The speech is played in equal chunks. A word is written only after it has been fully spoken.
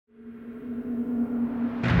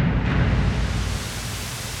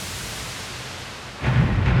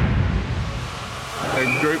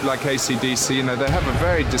group like AC/DC, you know, they have a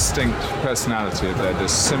very distinct personality. They're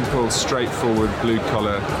just simple, straightforward,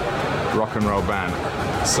 blue-collar rock and roll band.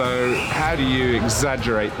 So how do you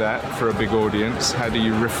exaggerate that for a big audience? How do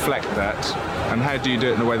you reflect that? And how do you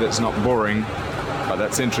do it in a way that's not boring, but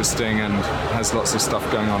that's interesting and has lots of stuff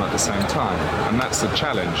going on at the same time? And that's the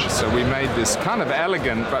challenge. So we made this kind of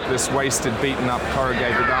elegant, but this wasted, beaten up,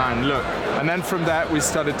 corrugated iron look. And then from that, we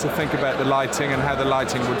started to think about the lighting and how the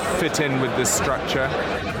lighting would fit in with this structure.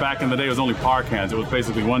 Back in the day, it was only park hands. It was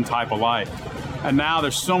basically one type of light. And now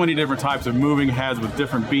there's so many different types of moving heads with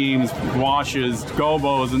different beams, washes,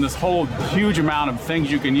 gobos, and this whole huge amount of things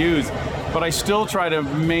you can use. But I still try to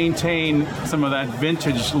maintain some of that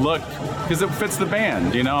vintage look because it fits the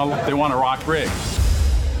band, you know? They want a rock rig.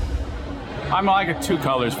 I'm like 2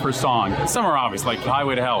 colors per song. Some are obvious, like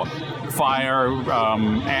Highway to Hell. Fire,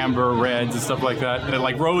 amber, reds, and stuff like that.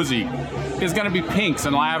 Like Rosie is going to be pinks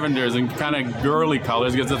and lavenders and kind of girly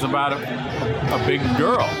colors because it's about a big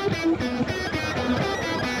girl.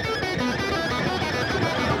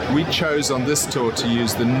 We chose on this tour to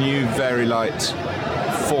use the new Very Light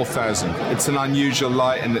 4000. It's an unusual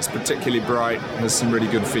light and it's particularly bright, has some really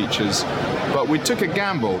good features. But we took a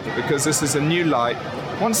gamble because this is a new light.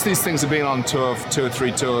 Once these things have been on tour for 2 or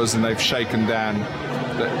 3 tours and they've shaken down,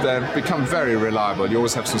 they've become very reliable. You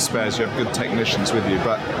always have some spares, you have good technicians with you.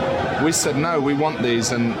 But we said, no, we want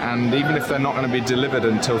these, and even if they're not going to be delivered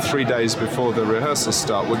until 3 days before the rehearsals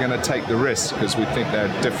start, we're going to take the risk because we think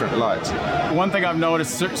they're different lights. One thing I've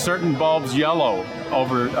noticed, certain bulbs yellow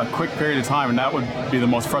over a quick period of time, and that would be the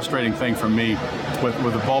most frustrating thing for me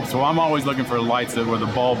with the bulbs. So I'm always looking for lights where the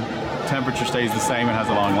bulb temperature stays the same and has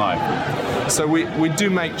a long life. So we do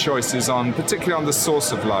make choices on, particularly on the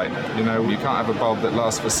source of light. You know, you can't have a bulb that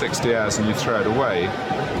lasts for 60 hours and you throw it away.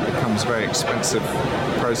 It becomes a very expensive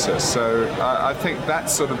process. So I think that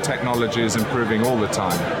sort of technology is improving all the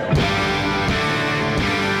time.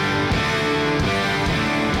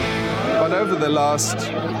 But over the last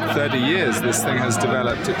 30 years, this thing has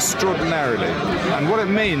developed extraordinarily. And what it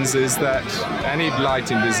means is that any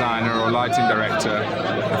lighting designer or lighting director,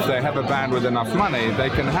 if they have a band with enough money, they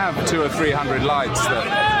can have 200 or 300 lights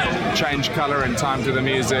that change color in time to the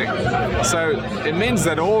music. So it means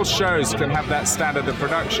that all shows can have that standard of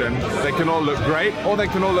production. They can all look great, or they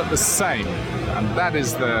can all look the same. And that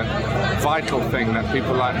is the vital thing that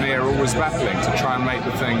people like me are always battling, to try and make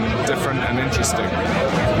the thing different and interesting.